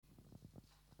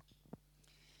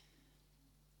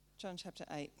John chapter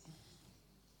 8.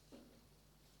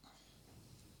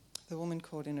 The woman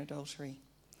caught in adultery.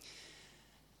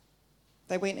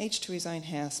 They went each to his own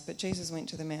house, but Jesus went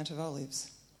to the Mount of Olives.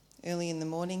 Early in the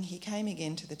morning he came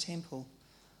again to the temple.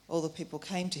 All the people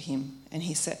came to him, and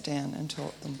he sat down and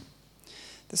taught them.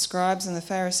 The scribes and the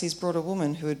Pharisees brought a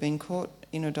woman who had been caught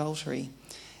in adultery,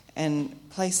 and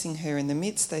placing her in the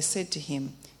midst, they said to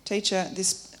him, "Teacher,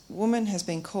 this woman has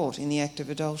been caught in the act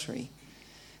of adultery.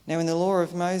 Now in the law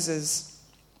of Moses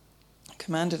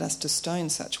commanded us to stone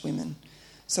such women.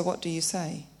 So what do you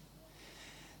say?"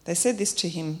 They said this to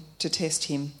him to test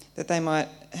him, that they might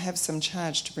have some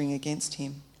charge to bring against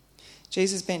him.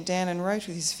 Jesus bent down and wrote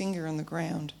with his finger on the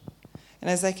ground. And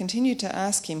as they continued to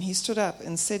ask him, he stood up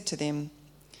and said to them,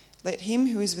 "Let him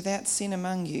who is without sin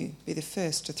among you be the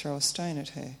first to throw a stone at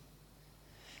her."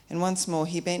 And once more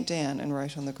he bent down and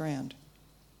wrote on the ground.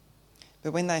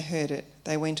 But when they heard it,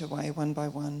 they went away one by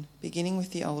one, beginning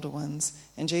with the older ones,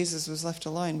 and Jesus was left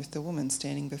alone with the woman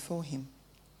standing before him.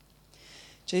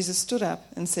 Jesus stood up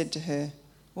and said to her,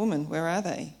 "Woman, where are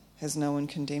they? Has no one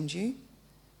condemned you?"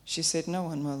 She said, "No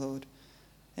one, my Lord."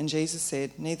 And Jesus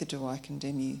said, "Neither do I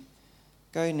condemn you.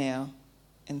 Go now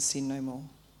and sin no more."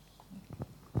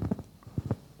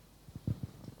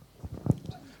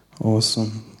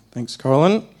 Awesome. Thanks,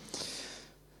 Caroline.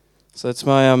 So it's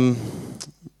my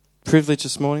privilege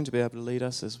this morning to be able to lead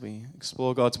us as we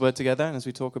explore God's Word together and as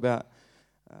we talk about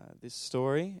this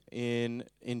story in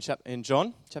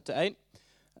John chapter 8.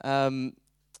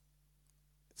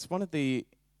 It's one of the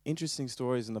interesting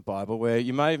stories in the Bible where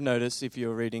you may have noticed, if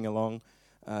you're reading along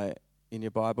in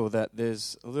your Bible, that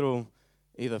there's a little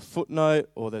either footnote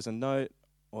or there's a note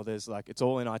or there's it's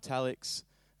all in italics,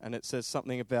 and it says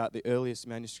something about the earliest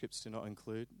manuscripts do not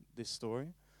include this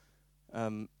story.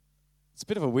 It's a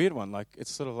bit of a weird one.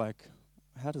 It's sort of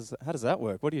how does that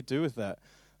work? What do you do with that?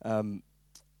 I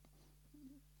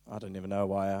don't even know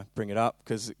why I bring it up,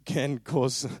 because it can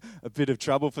cause a bit of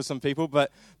trouble for some people.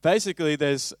 But basically,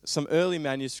 there's some early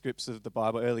manuscripts of the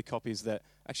Bible, early copies, that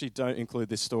actually don't include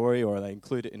this story, or they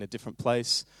include it in a different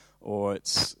place, or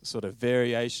it's sort of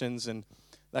variations, and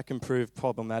that can prove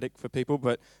problematic for people.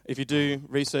 But if you do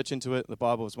research into it, the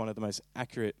Bible is one of the most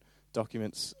accurate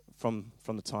documents from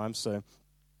the time, so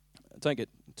don't get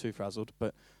too frazzled.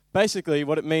 But basically,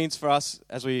 what it means for us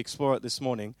as we explore it this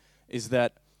morning is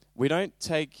that we don't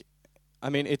take,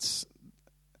 there's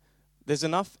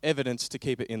enough evidence to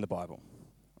keep it in the Bible,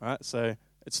 right? So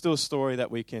it's still a story that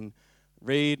we can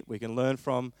read, we can learn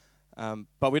from,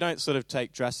 but we don't sort of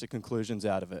take drastic conclusions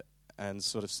out of it and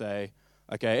sort of say,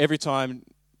 okay, every time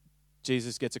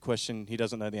Jesus gets a question he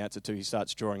doesn't know the answer to, he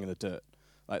starts drawing in the dirt.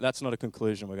 That's not a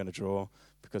conclusion we're going to draw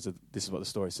because this is what the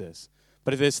story says.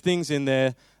 But if there's things in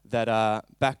there that are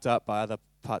backed up by other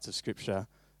parts of Scripture,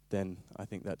 then I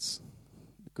think that's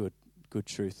good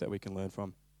truth that we can learn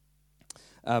from.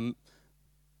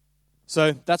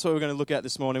 So that's what we're going to look at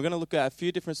this morning. We're going to look at a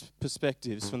few different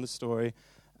perspectives from the story,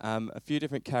 a few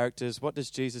different characters. What does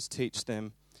Jesus teach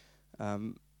them?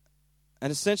 And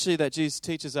essentially that Jesus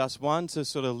teaches us, one, to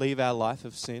sort of leave our life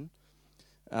of sin,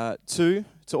 two,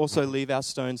 to also leave our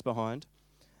stones behind,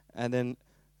 and then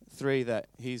three, that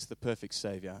he's the perfect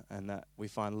Savior and that we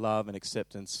find love and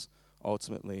acceptance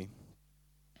ultimately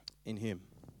in him.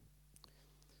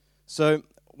 So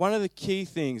one of the key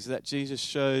things that Jesus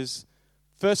shows,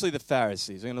 firstly the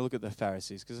Pharisees. We're going to look at the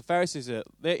Pharisees, because the Pharisees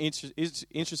they're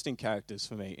interesting characters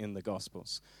for me in the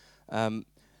Gospels. So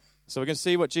we're going to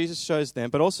see what Jesus shows them,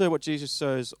 but also what Jesus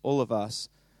shows all of us,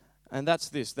 and that's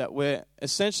this, that we're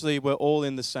all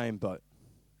in the same boat.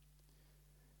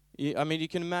 You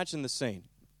can imagine the scene.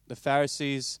 The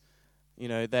Pharisees,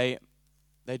 they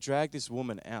drag this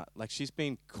woman out. She's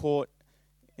been caught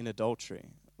in adultery,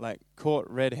 caught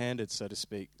red-handed, so to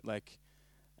speak.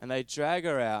 And they drag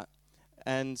her out,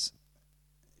 and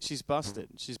she's busted.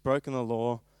 She's broken the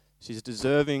law. She's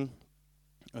deserving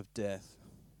of death.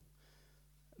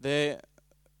 They're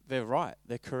right.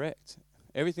 They're correct.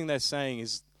 Everything they're saying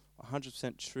is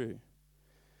 100% true.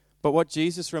 But what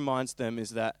Jesus reminds them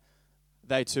is that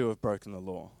they too have broken the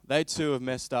law. They too have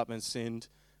messed up and sinned,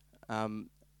 and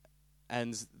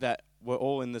that we're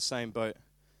all in the same boat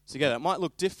together. It might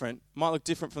look different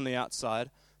from the outside,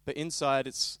 but inside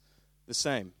it's the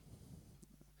same.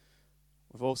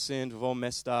 We've all sinned, we've all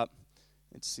messed up.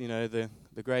 It's, the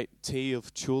great T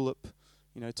of tulip,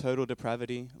 total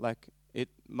depravity. It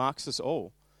marks us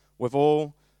all. We've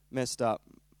all messed up,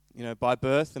 by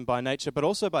birth and by nature, but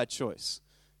also by choice.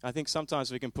 I think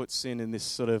sometimes we can put sin in this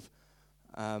sort of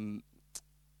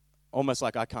almost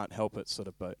I can't help it sort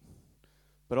of boat.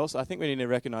 But also, I think we need to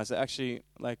recognize that actually,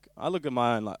 I look at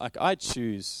my own life, I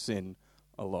choose sin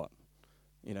a lot.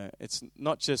 It's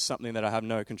not just something that I have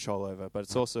no control over, but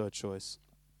it's also a choice.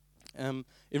 In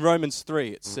Romans 3,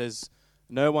 it says,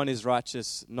 "No one is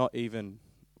righteous, not even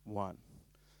one."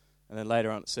 And then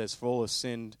later on it says, "For all have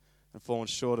sinned and fallen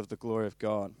short of the glory of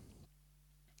God."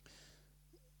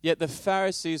 Yet the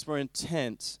Pharisees were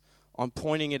intent on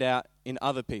pointing it out in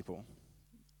other people.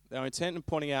 They were intent on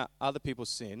pointing out other people's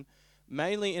sin,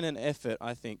 mainly in an effort,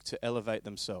 I think, to elevate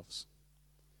themselves.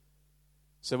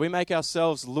 So we make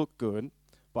ourselves look good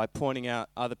by pointing out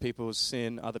other people's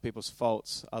sin, other people's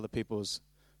faults, other people's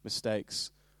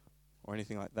mistakes, or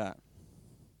anything like that.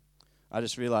 I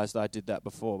just realized I did that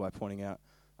before by pointing out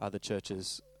other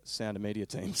churches' sound and media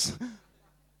teams.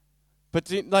 But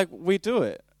we do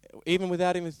it, even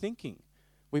without even thinking.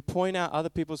 We point out other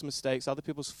people's mistakes, other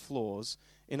people's flaws,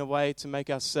 in a way to make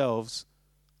ourselves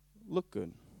look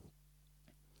good.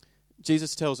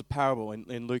 Jesus tells a parable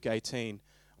in Luke 18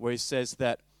 where he says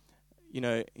that,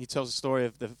 he tells a story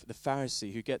of the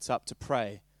Pharisee who gets up to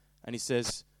pray, and he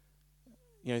says,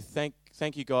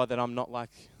 thank you, God, that I'm not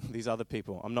like these other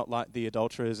people. I'm not like the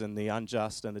adulterers and the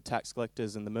unjust and the tax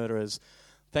collectors and the murderers.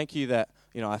 Thank you that,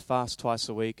 I fast twice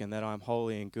a week and that I'm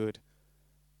holy and good.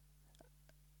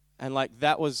 And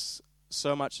that was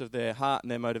so much of their heart and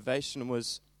their motivation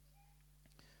was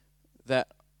that,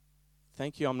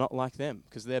 thank you, I'm not like them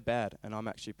because they're bad and I'm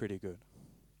actually pretty good.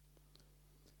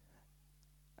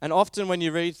 And often when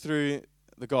you read through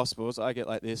the Gospels, I get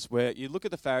like this, where you look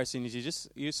at the Pharisees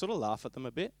and you sort of laugh at them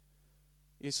a bit.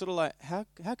 You're sort of like, how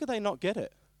could they not get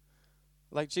it?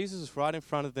 Jesus is right in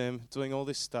front of them doing all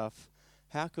this stuff.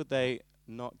 How could they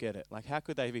not get it? How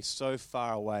could they be so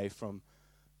far away from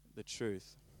the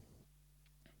truth?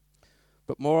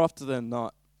 But more often than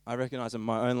not, I recognize in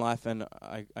my own life, and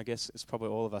I guess it's probably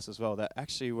all of us as well, that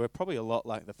actually we're probably a lot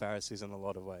like the Pharisees in a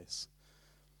lot of ways.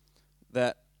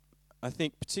 That I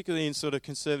think particularly in sort of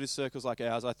conservative circles like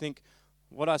ours, I think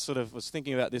what I sort of was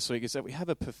thinking about this week is that we have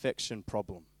a perfection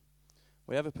problem.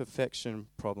 We have a perfection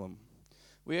problem.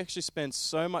 We actually spend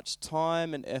so much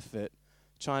time and effort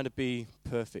trying to be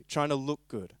perfect, trying to look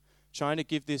good, trying to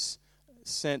give this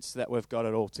sense that we've got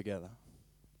it all together.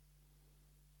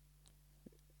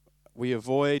 We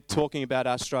avoid talking about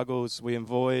our struggles. We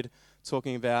avoid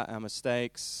talking about our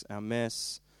mistakes, our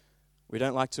mess. We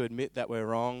don't like to admit that we're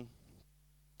wrong.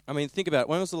 I mean, think about it.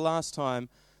 When was the last time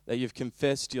that you've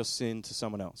confessed your sin to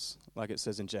someone else? Like it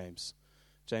says in James.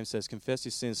 James says, confess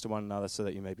your sins to one another so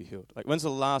that you may be healed. When's the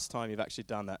last time you've actually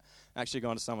done that? Actually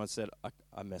gone to someone and said,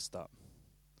 I messed up.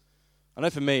 I know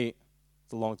for me,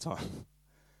 it's a long time.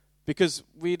 Because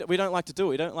we don't like to do it.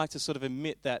 We don't like to sort of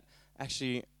admit that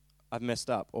actually I've messed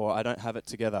up, or I don't have it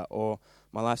together, or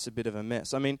my life's a bit of a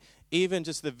mess. I mean, even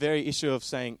just the very issue of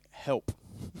saying help.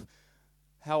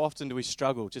 How often do we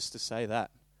struggle just to say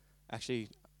that? Actually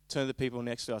turn to the people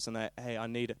next to us and hey, I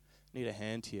need a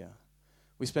hand here.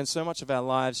 We spend so much of our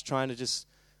lives trying to just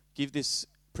give this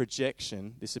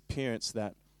projection, this appearance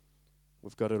that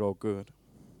we've got it all good.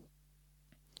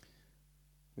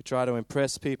 We try to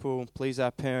impress people, please our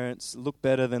parents, look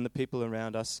better than the people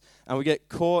around us, and we get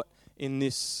caught in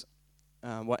this,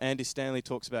 what Andy Stanley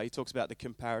talks about. He talks about the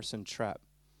comparison trap,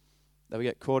 that we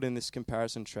get caught in this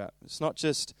comparison trap. It's not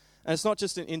just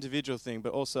an individual thing,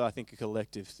 but also I think a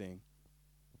collective thing,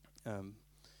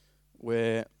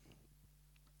 where,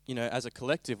 as a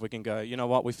collective we can go, you know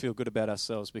what, we feel good about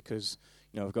ourselves because,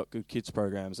 we've got good kids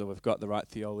programs or we've got the right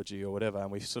theology or whatever,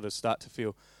 and we sort of start to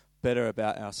feel better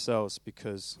about ourselves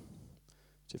because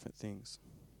different things.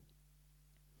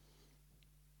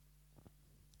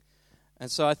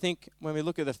 And so I think when we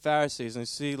look at the Pharisees and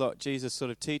see what Jesus sort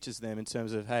of teaches them in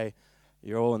terms of, hey,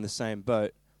 you're all in the same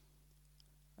boat,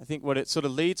 I think what it sort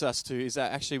of leads us to is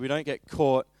that actually we don't get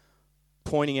caught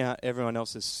pointing out everyone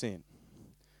else's sin.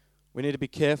 We need to be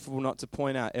careful not to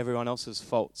point out everyone else's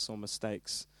faults or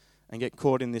mistakes and get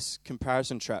caught in this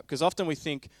comparison trap. Because often we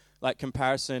think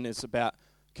comparison is about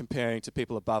comparing to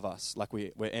people above us,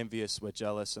 we're envious, we're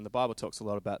jealous, and the Bible talks a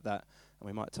lot about that,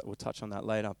 and we'll touch on that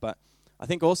later. But I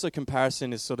think also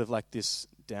comparison is sort of like this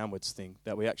downwards thing,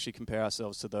 that we actually compare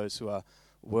ourselves to those who are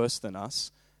worse than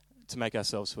us to make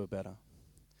ourselves feel better.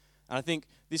 And I think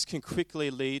this can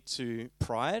quickly lead to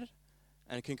pride,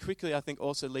 and it can quickly, I think,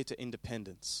 also lead to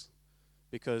independence,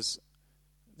 because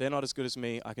they're not as good as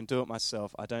me, I can do it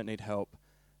myself, I don't need help.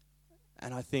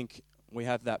 And I think we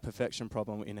have that perfection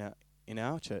problem in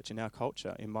our church, in our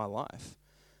culture, in my life,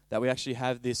 that we actually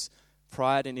have this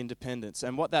pride and independence.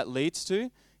 And what that leads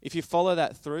to, if you follow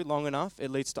that through long enough,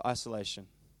 it leads to isolation.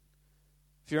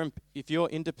 If you're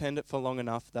independent for long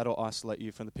enough, that'll isolate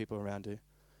you from the people around you.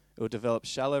 It will develop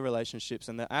shallow relationships,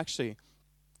 and they're actually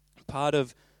part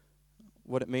of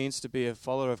what it means to be a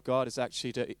follower of God is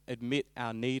actually to admit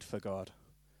our need for God.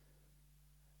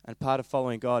 And part of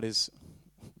following God is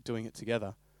doing it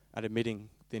together and admitting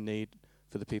the need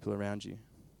for the people around you.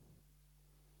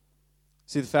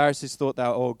 See, the Pharisees thought they were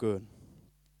all good.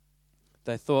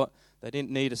 They thought they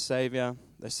didn't need a Savior.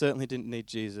 They certainly didn't need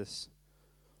Jesus.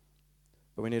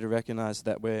 But we need to recognize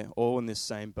that we're all in this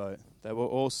same boat, that we're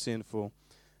all sinful,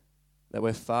 that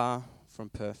we're far from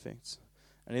perfect.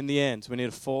 And in the end, we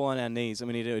need to fall on our knees and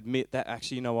we need to admit that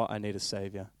actually, you know what, I need a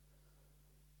Savior.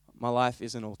 My life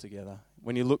isn't all together.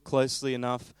 When you look closely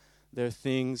enough, there are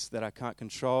things that I can't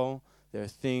control. There are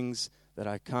things that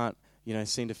I can't,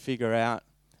 seem to figure out,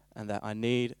 and that I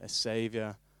need a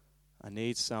Savior. I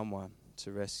need someone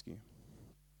to rescue.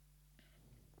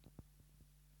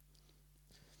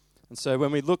 And so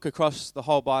when we look across the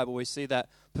whole Bible, we see that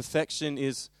perfection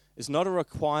is not a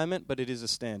requirement, but it is a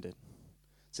standard.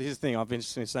 So here's the thing, I've been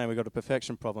saying we've got a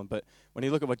perfection problem, but when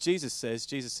you look at what Jesus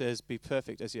says, be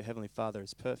perfect as your heavenly Father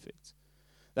is perfect.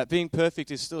 That being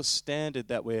perfect is still a standard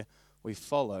that we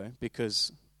follow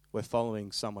because we're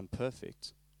following someone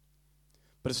perfect.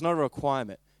 But it's not a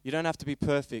requirement. You don't have to be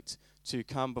perfect to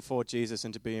come before Jesus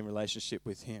and to be in relationship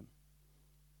with him.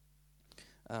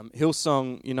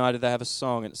 Hillsong United, they have a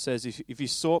song, and it says, if you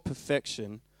sought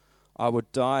perfection, I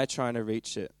would die trying to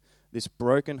reach it. This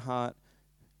broken heart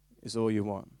is all you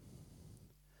want.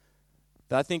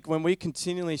 But I think when we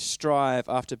continually strive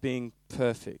after being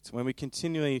perfect, when we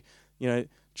continually,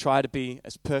 try to be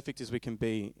as perfect as we can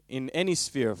be in any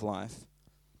sphere of life,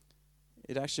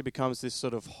 it actually becomes this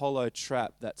sort of hollow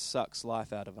trap that sucks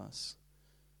life out of us.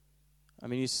 I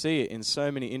mean, you see it in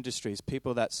so many industries,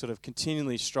 people that sort of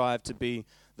continually strive to be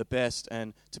the best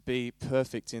and to be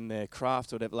perfect in their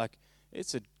craft or whatever. Like,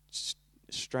 it's a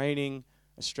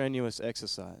strenuous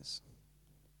exercise.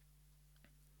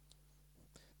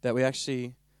 That we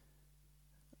actually,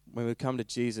 when we come to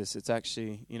Jesus, it's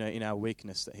actually, in our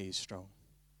weakness that he is strong.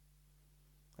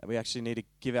 That we actually need to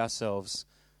give ourselves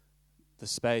the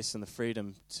space and the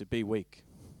freedom to be weak.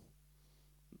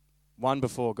 One,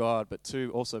 before God, but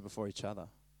two, also before each other.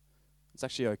 It's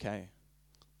actually okay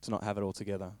to not have it all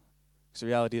together. Because the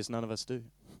reality is none of us do.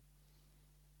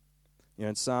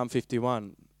 In Psalm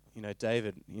 51,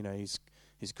 David,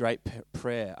 his great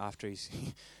prayer after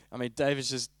David's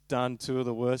just done two of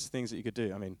the worst things that you could do.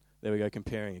 There we go,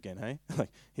 comparing again, hey? Like,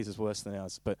 his is worse than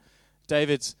ours. But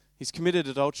he's committed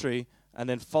adultery and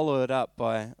then followed it up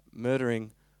by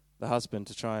murdering the husband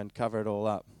to try and cover it all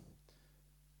up.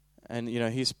 And,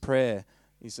 his prayer,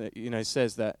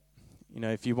 says that,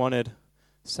 if you wanted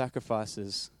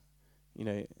sacrifices,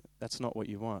 that's not what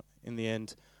you want. In the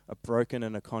end, a broken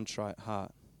and a contrite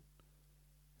heart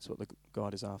is what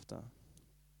God is after.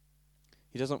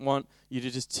 He doesn't want you to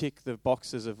just tick the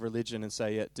boxes of religion and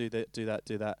say, yeah, do that, do that,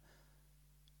 do that.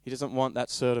 He doesn't want that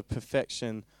sort of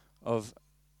perfection of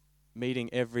meeting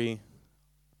every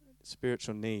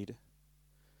spiritual need.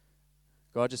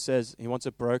 God just says he wants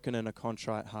a broken and a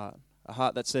contrite heart. A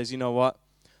heart that says, you know what?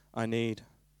 I need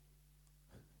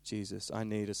Jesus. I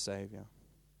need a Savior.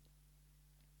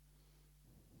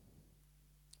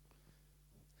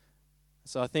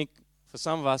 So I think for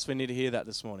some of us, we need to hear that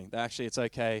this morning. That actually it's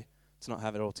okay to not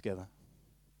have it all together.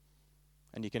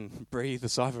 And you can breathe a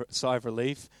sigh of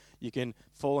relief. You can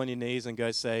fall on your knees and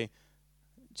go say,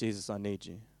 Jesus, I need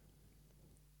you.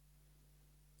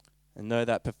 And know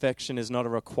that perfection is not a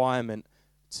requirement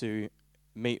to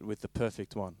meet with the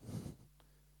perfect one.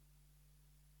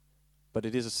 But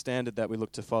it is a standard that we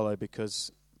look to follow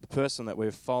because the person that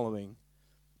we're following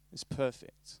is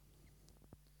perfect.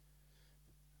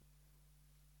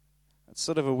 It's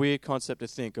sort of a weird concept to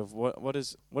think of what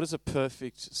is a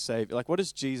perfect Savior? Like, what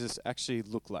does Jesus actually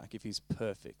look like if he's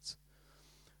perfect?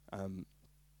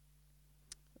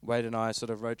 Wade and I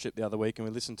sort of road trip the other week and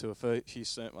we listened to a few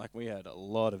sermons. Like, we had a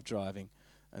lot of driving.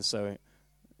 And so,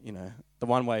 the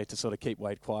one way to sort of keep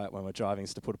Wade quiet when we're driving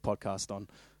is to put a podcast on.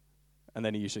 And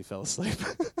then he usually fell asleep.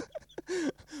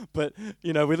 But,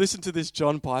 we listened to this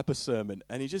John Piper sermon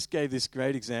and he just gave this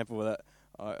great example that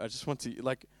I just want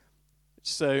to,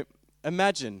 so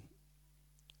imagine,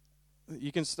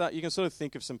 you can sort of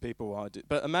think of some people while I do,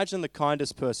 but imagine the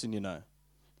kindest person you know.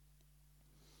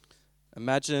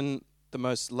 Imagine the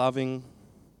most loving,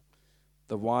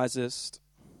 the wisest,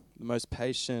 the most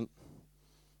patient,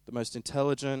 the most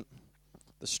intelligent,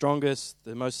 the strongest,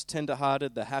 the most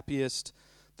tender-hearted, the happiest,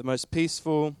 the most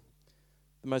peaceful,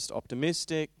 the most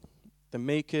optimistic, the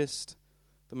meekest,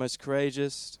 the most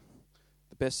courageous,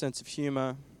 the best sense of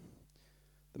humor,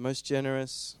 the most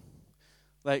generous.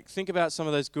 Like, think about some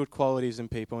of those good qualities in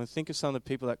people and think of some of the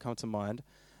people that come to mind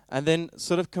and then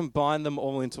sort of combine them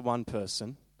all into one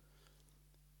person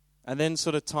and then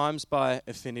sort of times by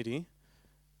affinity.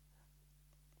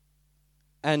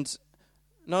 And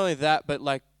not only that, but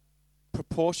like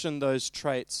proportion those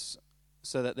traits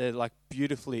so that they're like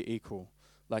beautifully equal.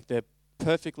 Like they're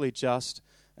perfectly just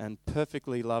and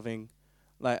perfectly loving.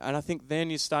 And I think then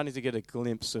you're starting to get a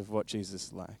glimpse of what Jesus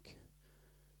is like.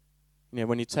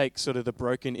 When you take sort of the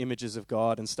broken images of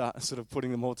God and start sort of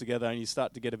putting them all together, and you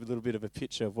start to get a little bit of a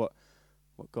picture of what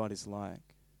God is like.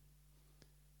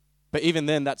 But even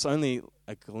then, that's only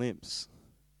a glimpse.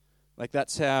 Like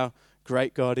that's how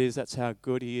great God is, that's how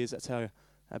good he is, that's how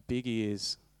big he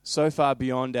is. So far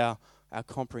beyond our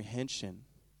comprehension.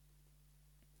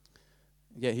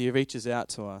 Yet he reaches out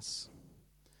to us.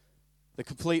 The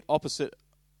complete opposite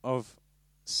of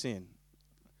sin.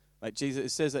 Like Jesus, it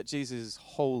says that Jesus is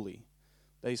holy.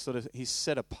 That he's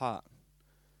set apart.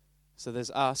 So there's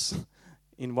us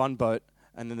in one boat,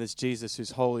 and then there's Jesus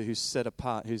who's holy, who's set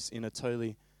apart, who's in a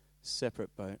totally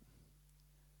separate boat.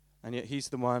 And yet he's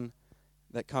the one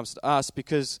that comes to us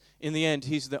because in the end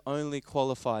he's the only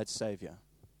qualified Savior.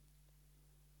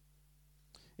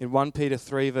 In 1 Peter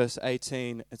 3 verse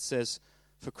 18 it says,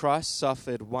 "For Christ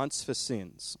suffered once for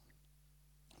sins,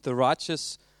 the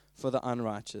righteous for the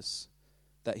unrighteous,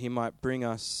 that he might bring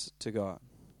us to God."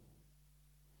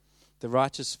 The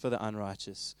righteous for the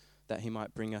unrighteous, that he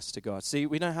might bring us to God. See,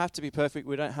 we don't have to be perfect.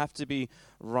 We don't have to be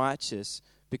righteous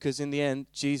because in the end,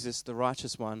 Jesus, the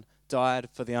righteous one, died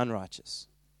for the unrighteous,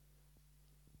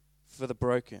 for the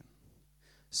broken,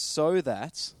 so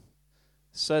that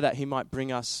he might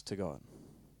bring us to God.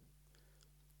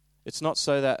 It's not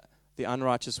so that the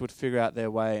unrighteous would figure out their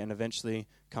way and eventually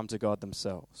come to God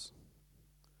themselves.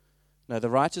 No, the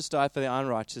righteous died for the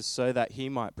unrighteous so that he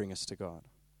might bring us to God.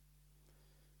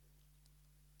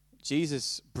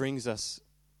 Jesus brings us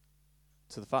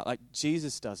to the Father. Like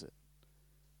Jesus does it.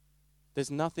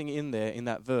 There's nothing in there in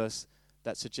that verse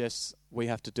that suggests we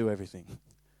have to do everything.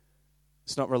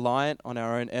 It's not reliant on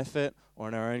our own effort or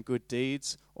on our own good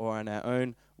deeds or on our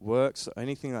own works or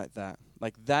anything like that.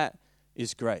 Like that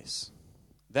is grace.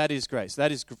 That is grace.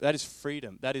 That is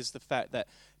freedom. That is the fact that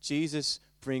Jesus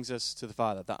brings us to the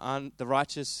Father. The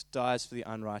righteous dies for the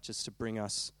unrighteous to bring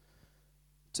us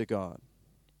to God.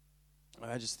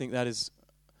 I just think that is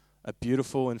a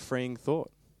beautiful and freeing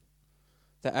thought.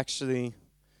 That actually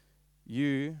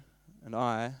you and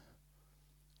I,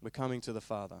 we're coming to the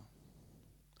Father.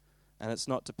 And it's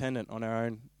not dependent on our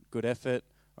own good effort,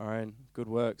 our own good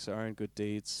works, our own good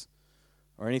deeds,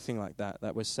 or anything like that.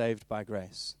 That we're saved by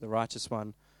grace. The righteous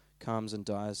one comes and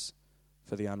dies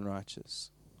for the unrighteous.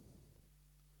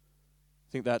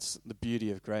 I think that's the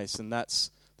beauty of grace, and that's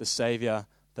the Savior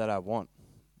that I want.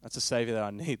 That's the Savior that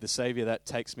I need, the Savior that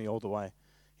takes me all the way.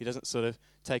 He doesn't sort of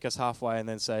take us halfway and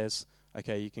then say,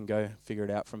 okay, you can go figure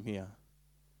it out from here.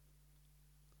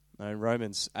 No, in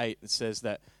Romans 8, it says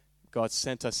that God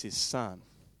sent us his Son.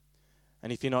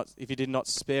 And if he did not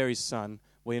spare his Son,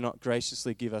 will he not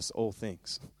graciously give us all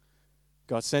things?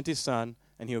 God sent his Son,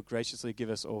 and he'll graciously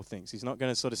give us all things. He's not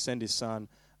going to sort of send his Son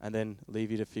and then leave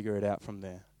you to figure it out from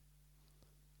there.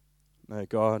 No,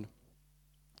 God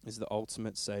is the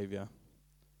ultimate Savior.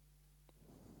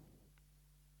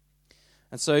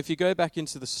 And so if you go back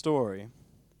into the story,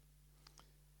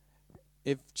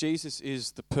 if Jesus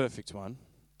is the perfect one,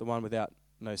 the one without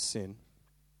no sin,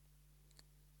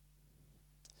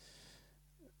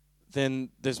 then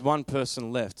there's one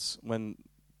person left when,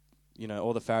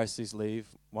 all the Pharisees leave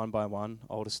one by one,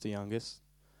 oldest to youngest,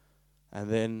 and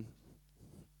then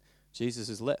Jesus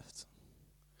is left.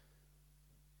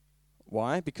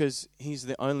 Why? Because he's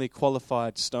the only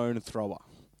qualified stone thrower.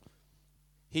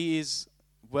 He is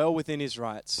well within his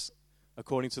rights,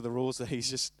 according to the rules that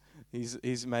he's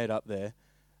made up there.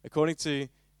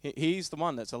 He's the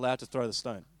one that's allowed to throw the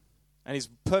stone. And he's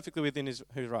perfectly within his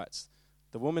rights.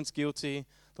 The woman's guilty,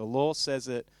 the law says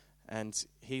it, and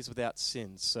he's without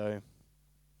sin, so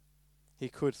he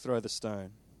could throw the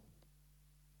stone.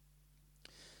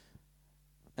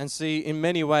 And see, in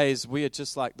many ways, we are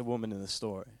just like the woman in the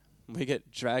story. We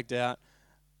get dragged out,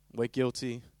 we're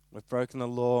guilty, we've broken the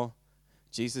law,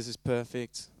 Jesus is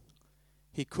perfect.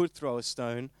 He could throw a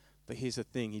stone, but here's the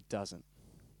thing, he doesn't.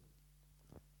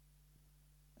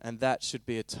 And that should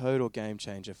be a total game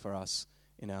changer for us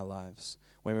in our lives.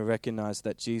 When we recognize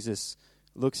that Jesus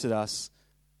looks at us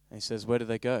and he says, where do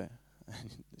they go?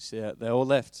 And they all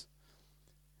left.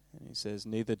 And he says,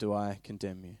 neither do I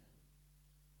condemn you.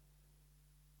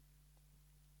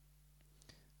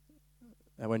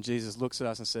 And when Jesus looks at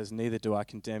us and says, neither do I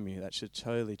condemn you, that should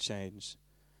totally change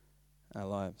our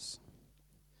lives.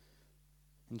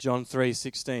 In John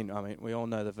 3:16, we all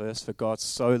know the verse, for God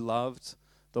so loved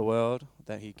the world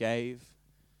that he gave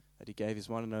that he gave his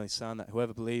one and only Son, that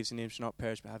whoever believes in him shall not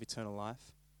perish but have eternal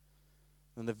life.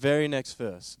 And the very next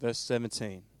verse, verse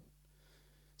 17,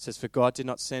 says, "For God did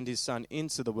not send his Son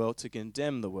into the world to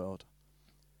condemn the world,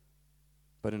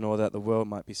 but in order that the world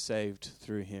might be saved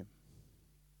through him."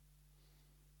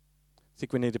 I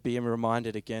think we need to be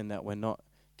reminded again that we're not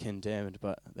condemned,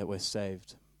 but that we're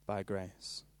saved by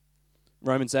grace.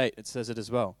 Romans 8, it says it as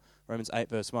well. Romans 8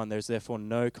 verse 1, "There is therefore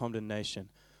no condemnation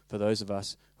for those of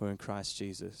us who are in Christ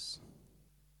Jesus."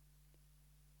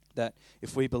 That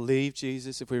if we believe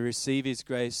Jesus, if we receive his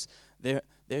grace,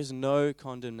 there's no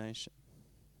condemnation.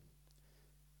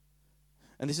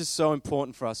 And this is so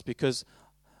important for us because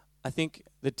I think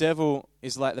the devil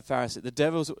is like the Pharisee.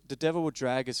 The devil will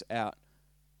drag us out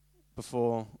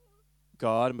before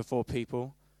God and before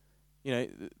people. You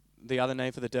know, the other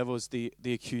name for the devil is the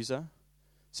accuser.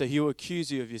 So he will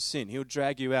accuse you of your sin. He'll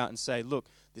drag you out and say, look,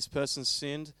 this person's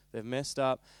sinned, they've messed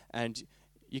up, and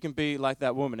you can be like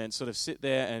that woman and sort of sit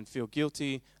there and feel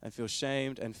guilty and feel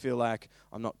shamed and feel like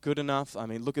I'm not good enough. I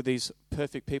mean, look at these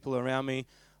perfect people around me.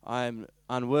 I'm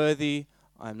unworthy.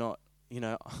 I'm not,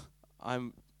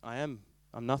 I'm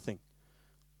nothing.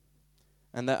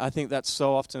 And I think that's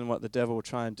so often what the devil will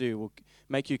try and do. Will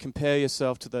make you compare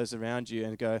yourself to those around you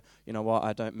and go, you know what,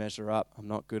 I don't measure up. I'm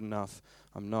not good enough.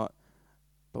 I'm not.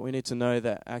 But we need to know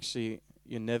that actually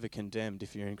you're never condemned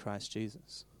if you're in Christ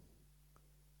Jesus.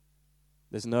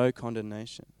 There's no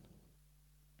condemnation.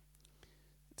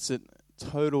 It's a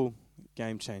total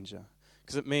game changer.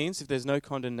 Because it means if there's no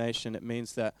condemnation, it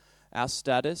means that our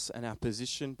status and our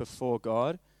position before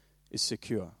God is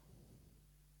secure.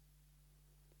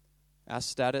 Our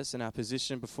status and our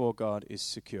position before God is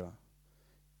secure.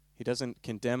 He doesn't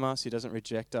condemn us, he doesn't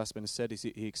reject us, but instead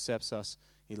he accepts us,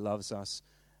 he loves us,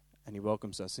 and he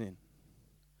welcomes us in.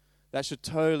 That should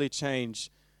totally change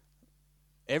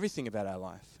everything about our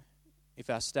life if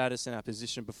our status and our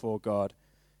position before God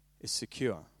is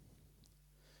secure.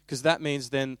 Because that means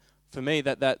then, for me,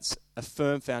 that's a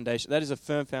firm foundation. That is a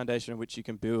firm foundation on which you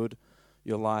can build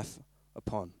your life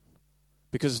upon.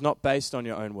 Because it's not based on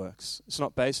your own works. It's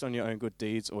not based on your own good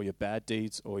deeds or your bad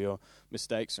deeds or your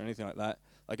mistakes or anything like that.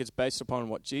 Like, it's based upon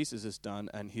what Jesus has done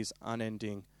and his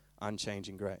unending,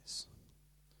 unchanging grace.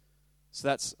 So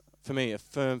that's, for me, a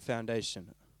firm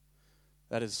foundation.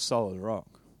 That is a solid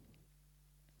rock.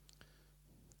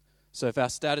 So if our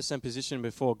status and position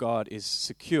before God is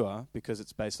secure because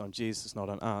it's based on Jesus, not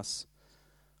on us,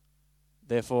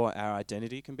 therefore our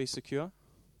identity can be secure.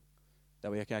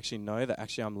 That we can actually know that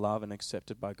actually I'm loved and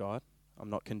accepted by God. I'm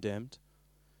not condemned.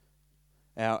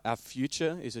 Our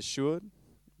future is assured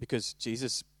because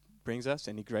Jesus brings us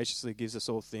and he graciously gives us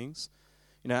all things.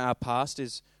 Our past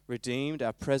is redeemed.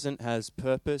 Our present has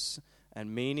purpose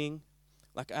and meaning.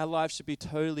 Like, our lives should be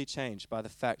totally changed by the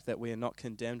fact that we are not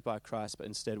condemned by Christ, but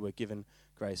instead we're given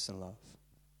grace and love.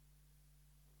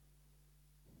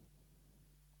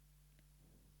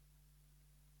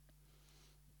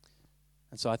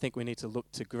 And so I think we need to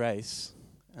look to grace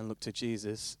and look to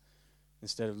Jesus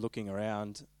instead of looking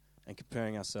around and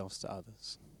comparing ourselves to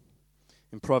others.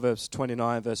 In Proverbs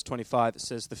 29, verse 25, it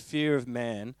says, "The fear of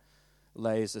man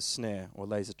lays a snare," or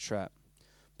lays a trap,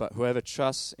 "but whoever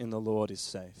trusts in the Lord is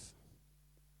safe."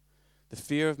 The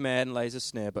fear of man lays a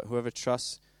snare, but whoever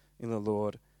trusts in the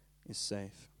Lord is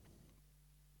safe.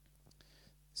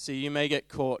 See, you may get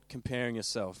caught comparing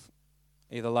yourself,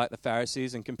 either like the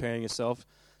Pharisees and comparing yourself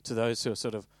to those who are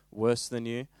sort of worse than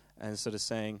you and sort of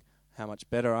saying how much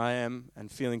better I am and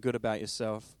feeling good about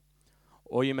yourself.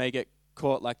 Or you may get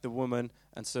caught like the woman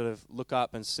and sort of look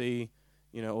up and see,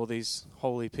 all these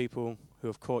holy people who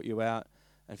have caught you out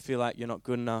and feel like you're not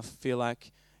good enough, feel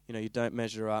like, you don't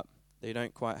measure up, that you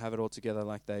don't quite have it all together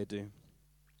like they do.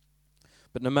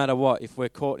 But no matter what, if we're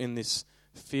caught in this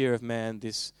fear of man,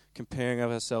 this comparing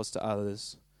of ourselves to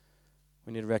others,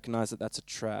 we need to recognize that that's a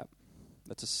trap,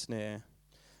 that's a snare,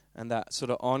 and that sort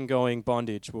of ongoing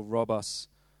bondage will rob us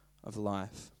of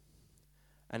life.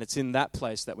 And it's in that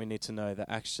place that we need to know that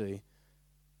actually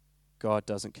God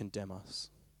doesn't condemn us.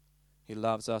 He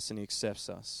loves us and he accepts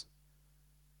us.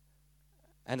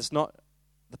 And it's not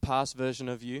the past version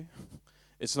of you.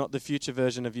 It's not the future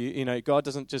version of you. God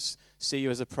doesn't just see you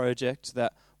as a project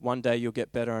that one day you'll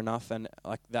get better enough and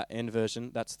like that end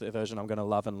version, that's the version I'm going to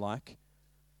love and like.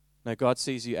 No, God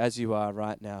sees you as you are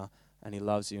right now and he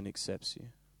loves you and accepts you.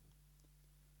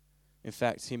 In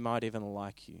fact, he might even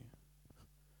like you.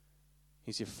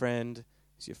 He's your friend,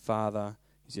 he's your father,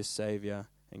 he's your savior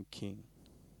and king.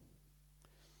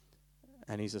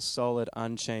 And he's a solid,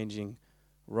 unchanging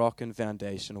rock and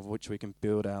foundation of which we can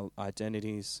build our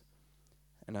identities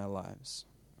and our lives.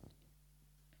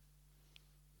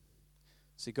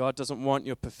 See, God doesn't want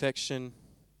your perfection,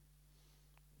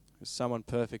 because someone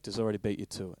perfect has already beat you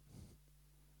to it.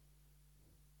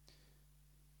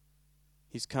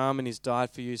 He's come and He's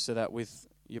died for you so that with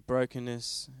your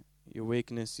brokenness, your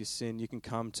weakness, your sin, you can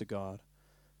come to God,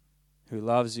 who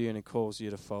loves you and who calls you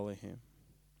to follow Him.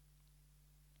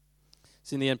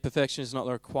 See, in the end, perfection is not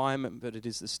the requirement, but it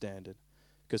is the standard,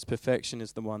 because perfection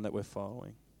is the one that we're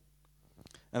following.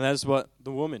 And that is what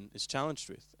the woman is challenged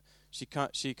with. She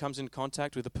comes in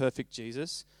contact with a perfect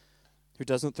Jesus who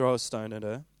doesn't throw a stone at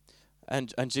her.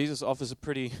 And Jesus offers a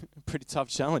pretty tough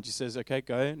challenge. He says, okay,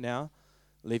 go now,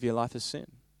 live your life as sin.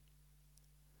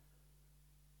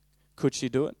 Could she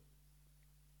do it?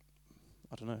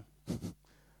 I don't know.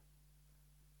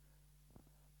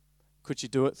 Could she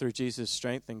do it through Jesus'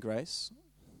 strength and grace?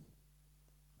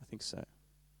 I think so.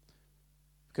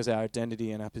 Because our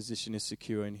identity and our position is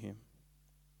secure in Him.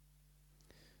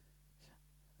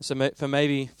 So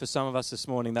for some of us this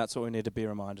morning, that's what we need to be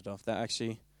reminded of. That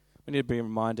actually, we need to be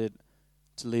reminded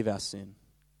to leave our sin,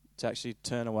 to actually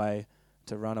turn away,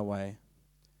 to run away,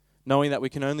 knowing that we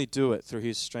can only do it through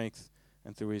His strength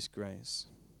and through His grace.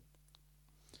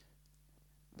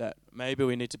 That maybe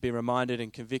we need to be reminded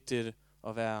and convicted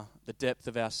of the depth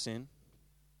of our sin,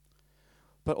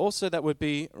 but also that we'd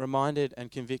be reminded and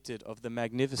convicted of the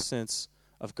magnificence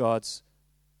of God's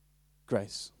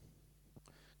grace.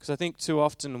 Because I think too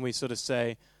often we sort of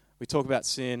say, we talk about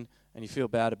sin and you feel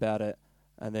bad about it,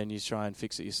 and then you try and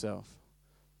fix it yourself.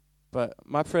 But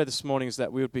my prayer this morning is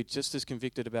that we would be just as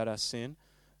convicted about our sin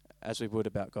as we would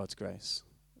about God's grace.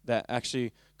 That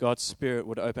actually God's Spirit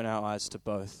would open our eyes to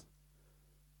both.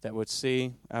 That would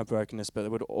see our brokenness, but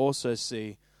that would also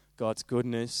see God's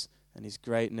goodness and His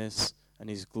greatness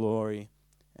and His glory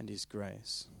and His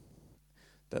grace.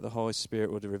 That the Holy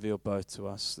Spirit would reveal both to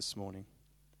us this morning.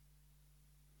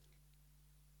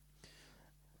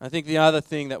 I think the other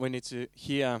thing that we need to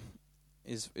hear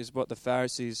is what the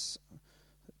Pharisees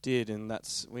did, and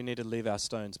that's we need to leave our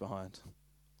stones behind.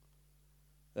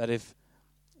 That if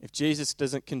Jesus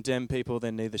doesn't condemn people,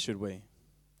 then neither should we.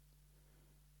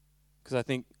 Because I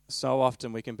think so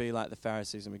often we can be like the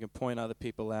Pharisees and we can point other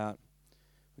people out.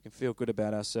 We can feel good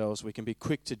about ourselves. We can be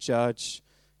quick to judge,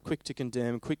 quick to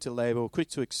condemn, quick to label, quick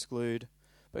to exclude.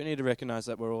 But we need to recognize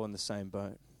that we're all in the same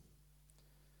boat.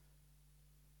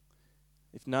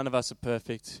 If none of us are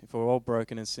perfect, if we're all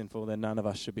broken and sinful, then none of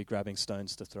us should be grabbing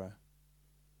stones to throw.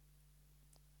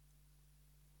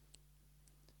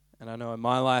 And I know in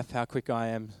my life how quick I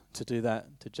am to do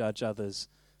that, to judge others.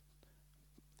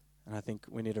 And I think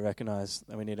we need to recognize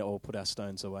that we need to all put our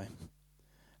stones away.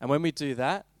 And when we do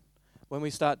that, when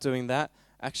we start doing that,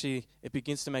 actually it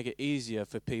begins to make it easier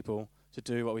for people to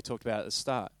do what we talked about at the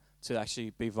start, to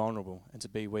actually be vulnerable and to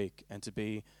be weak and to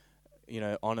be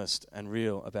honest and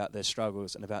real about their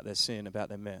struggles and about their sin, about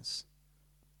their mess.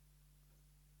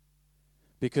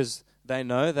 Because they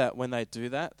know that when they do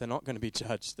that, they're not going to be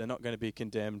judged. They're not going to be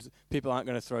condemned. People aren't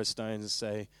going to throw stones and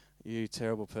say, you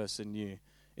terrible person, you.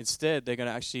 Instead, they're going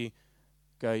to actually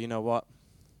go, you know what?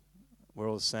 We're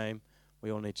all the same.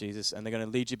 We all need Jesus. And they're going to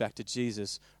lead you back to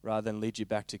Jesus rather than lead you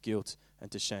back to guilt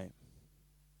and to shame.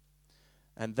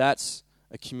 And that's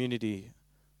a community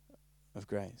of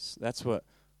grace. That's what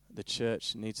the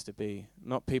church needs to be.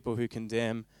 Not people who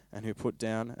condemn and who put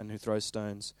down and who throw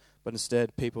stones, but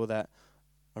instead people that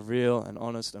are real and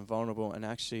honest and vulnerable. And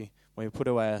actually, when we put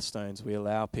away our stones, we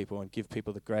allow people and give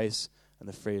people the grace and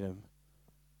the freedom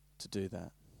to do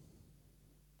that.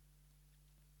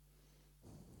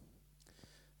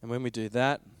 And when we do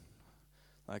that,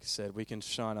 like I said, we can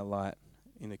shine a light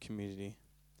in the community.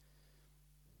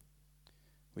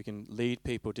 We can lead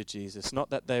people to Jesus. Not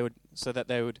that they would, so that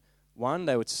they would, one,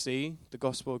 they would see the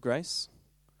gospel of grace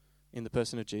in the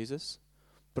person of Jesus,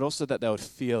 but also that they would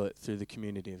feel it through the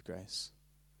community of grace.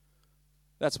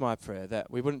 That's my prayer, that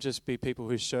we wouldn't just be people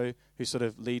who sort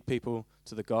of lead people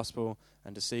to the gospel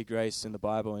and to see grace in the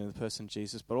Bible and in the person of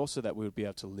Jesus, but also that we would be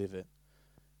able to live it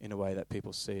in a way that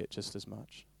people see it just as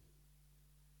much.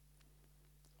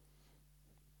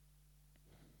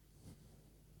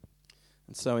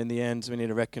 And so in the end, we need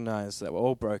to recognize that we're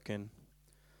all broken,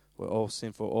 we're all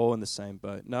sinful, all in the same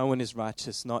boat. No one is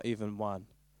righteous, not even one.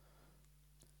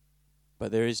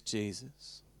 But there is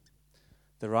Jesus,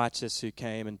 the righteous who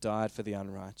came and died for the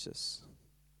unrighteous.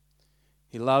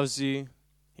 He loves you,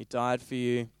 He died for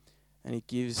you, and He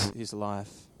gives His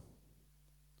life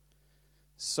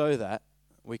so that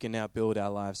we can now build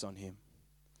our lives on Him,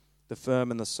 the firm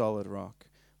and the solid rock.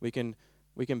 We can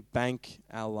bank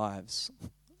our lives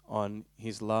on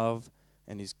His love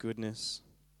and His goodness.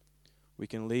 We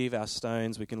can leave our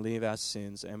stones, we can leave our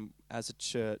sins, and as a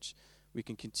church, we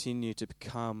can continue to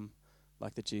become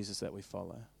like the Jesus that we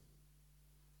follow.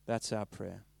 That's our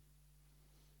prayer.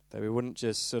 That we wouldn't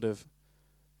just sort of,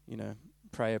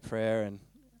 pray a prayer and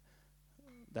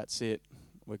that's it.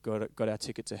 We've got our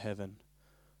ticket to heaven.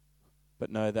 But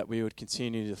know that we would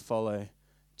continue to follow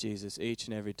Jesus each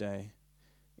and every day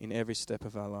in every step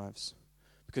of our lives.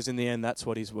 Because in the end, that's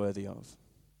what he's worthy of.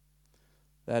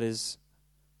 That is,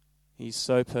 he's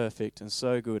so perfect and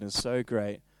so good and so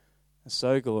great and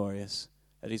so glorious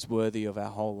that he's worthy of our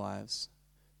whole lives,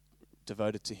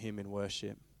 devoted to him in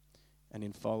worship and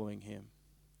in following him.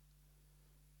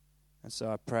 And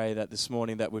so I pray that this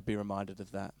morning that we'd be reminded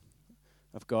of that,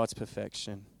 of God's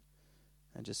perfection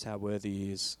and just how worthy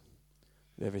he is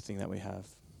of everything that we have.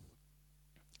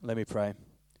 Let me pray.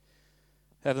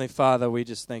 Heavenly Father, we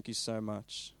just thank you so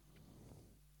much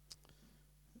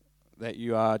that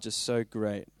you are just so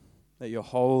great, that you're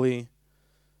holy,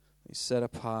 you're set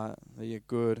apart, that you're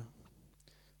good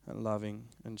and loving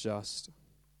and just.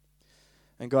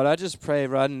 And God, I just pray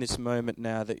right in this moment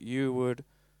now that you would,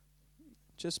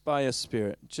 just by your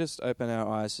Spirit, just open our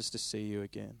eyes just to see you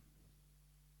again.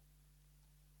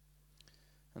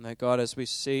 And that God, as we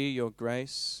see your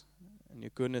grace and your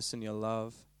goodness and your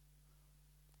love,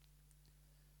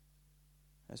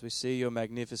 as we see your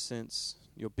magnificence,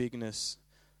 your bigness,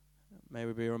 may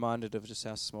we be reminded of just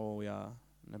how small we are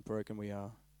and how broken we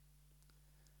are.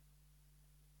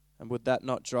 And would that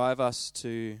not drive us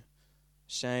to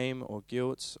shame or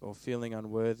guilt or feeling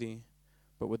unworthy,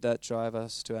 but would that drive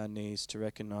us to our knees to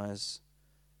recognize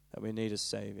that we need a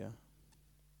Savior?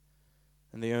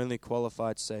 And the only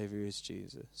qualified Savior is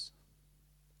Jesus.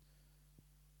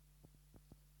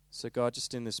 So God,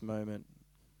 just in this moment,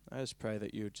 I just pray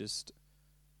that you would just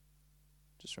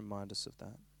remind us of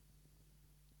that.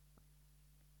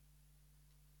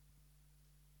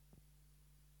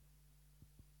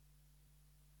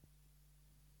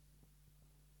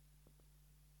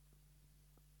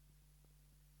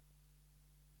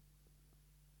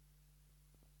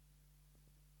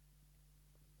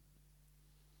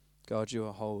 God, you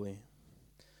are holy.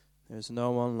 There is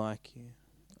no one like you.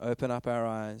 Open up our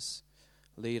eyes,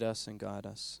 lead us and guide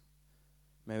us.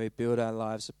 May we build our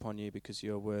lives upon you because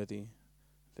you are worthy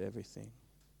of everything.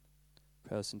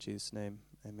 Pray this in Jesus' name.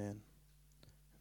 Amen.